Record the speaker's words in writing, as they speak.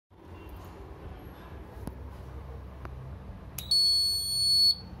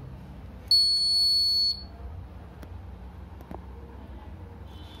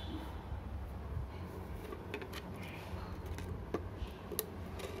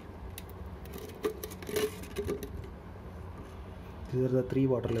These are the 3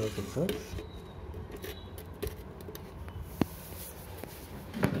 water level sensors.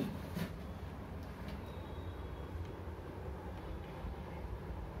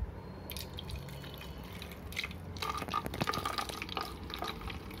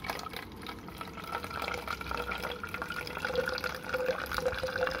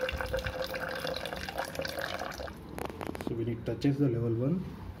 So when it touches the level 1,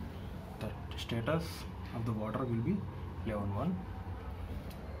 the status of the water will be level 1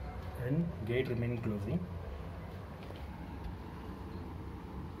 and gate remaining closing.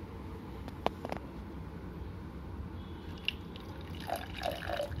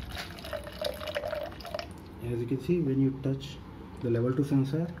 As you can see, when you touch the level 2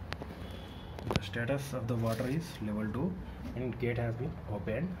 sensor, the status of the water is level 2 and gate has been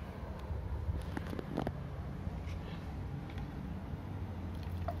opened.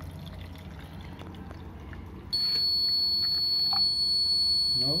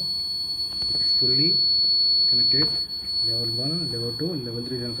 Now it is fully connected. Level 1, level 2, level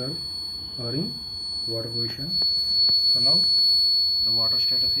 3 sensors are in water position. So now the water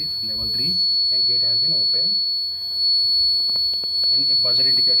status is level 3 and gate has been opened and a buzzer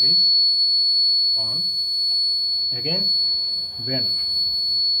indicator is on. Again, when it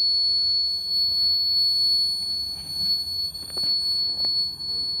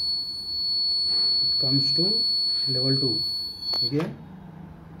comes to level 2, again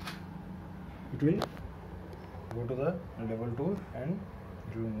it will go to the level 2 and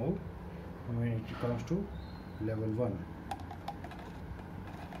it will move. When it comes to level 1,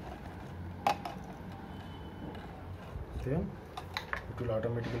 then it will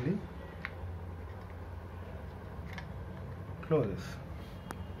automatically close.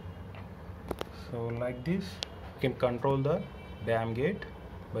 So like this, you can control the dam gate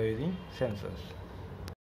by using sensors.